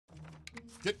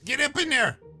Get up in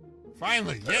there.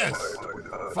 Finally, yes.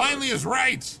 Finally is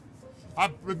right.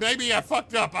 Maybe I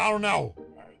fucked up, I don't know.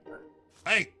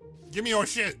 Hey, give me your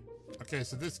shit. Okay,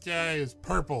 so this guy is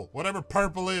purple. Whatever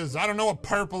purple is. I don't know what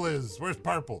purple is. Where's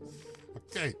purple?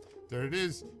 Okay, there it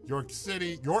is. York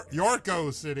City.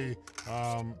 Yorko City.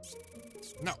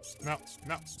 No. Stop,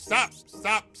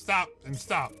 and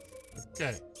stop.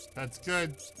 Okay, that's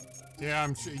good. Yeah,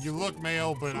 I'm sure you look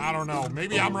male, but I don't know.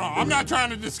 Maybe I'm wrong. I'm not trying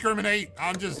to discriminate.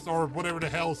 I'm just, or whatever the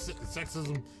hell,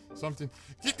 sexism, something.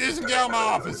 Get this and get out of my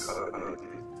office.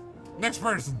 Next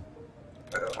person.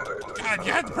 God,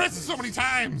 you had to press it so many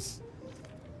times.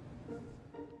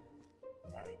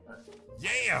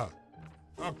 Yeah.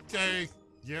 Okay.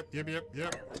 Yep.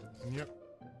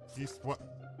 What?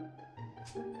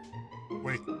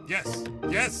 Wait.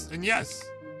 Yes, and yes.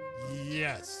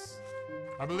 Yes.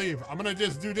 I believe. I'm gonna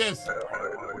just do this.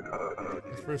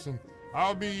 This person.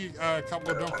 I'll be a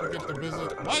couple. Don't forget to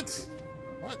visit. What?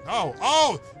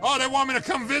 Oh! They want me to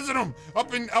come visit them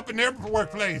up in their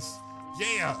workplace.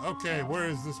 Yeah. Okay. Where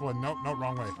is this one? Nope. No,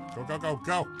 wrong way.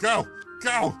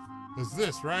 Go. Is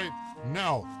this right?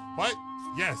 No. What?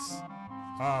 Yes.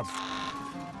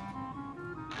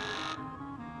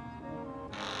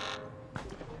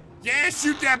 Yeah,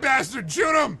 shoot that bastard!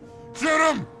 Shoot him!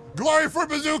 Glory for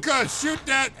bazooka! Shoot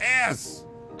that ass!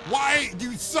 Why?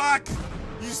 You suck!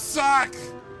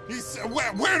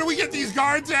 Where do we get these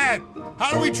guards at?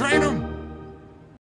 How do we train them?